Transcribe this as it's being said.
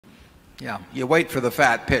Yeah, you wait for the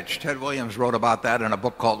fat pitch. Ted Williams wrote about that in a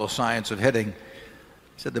book called The Science of Hitting. He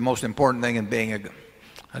said the most important thing in being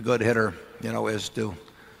a good hitter, is to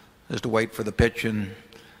wait for the pitch in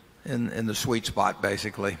the sweet spot,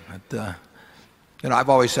 basically. But, I've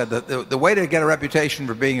always said that the way to get a reputation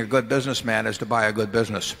for being a good businessman is to buy a good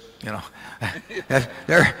business.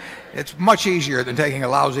 It's much easier than taking a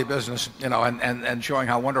lousy business, and showing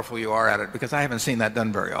how wonderful you are at it, because I haven't seen that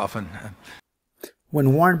done very often.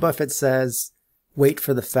 When Warren Buffett says, wait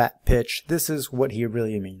for the fat pitch, this is what he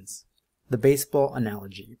really means. The baseball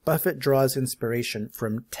analogy. Buffett draws inspiration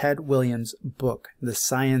from Ted Williams' book, The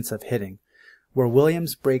Science of Hitting, where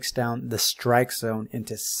Williams breaks down the strike zone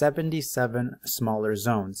into 77 smaller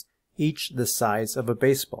zones, each the size of a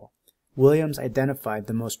baseball. Williams identified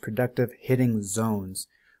the most productive hitting zones,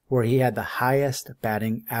 where he had the highest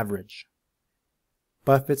batting average.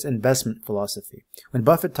 Buffett's investment philosophy. When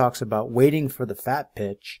Buffett talks about waiting for the fat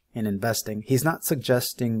pitch in investing, he's not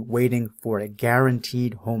suggesting waiting for a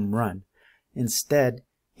guaranteed home run. Instead,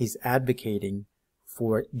 he's advocating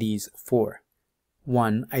for these four.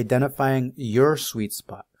 1. Identifying your sweet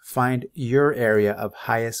spot. Find your area of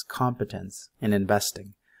highest competence in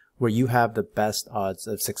investing, where you have the best odds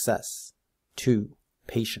of success. 2.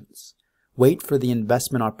 Patience. Wait for the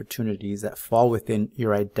investment opportunities that fall within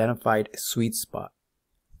your identified sweet spot.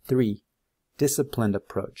 3. Disciplined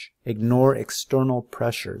approach. Ignore external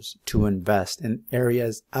pressures to invest in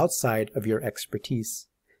areas outside of your expertise.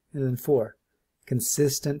 And then 4.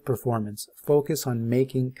 Consistent performance. Focus on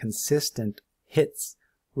making consistent hits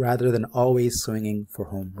rather than always swinging for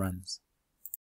home runs.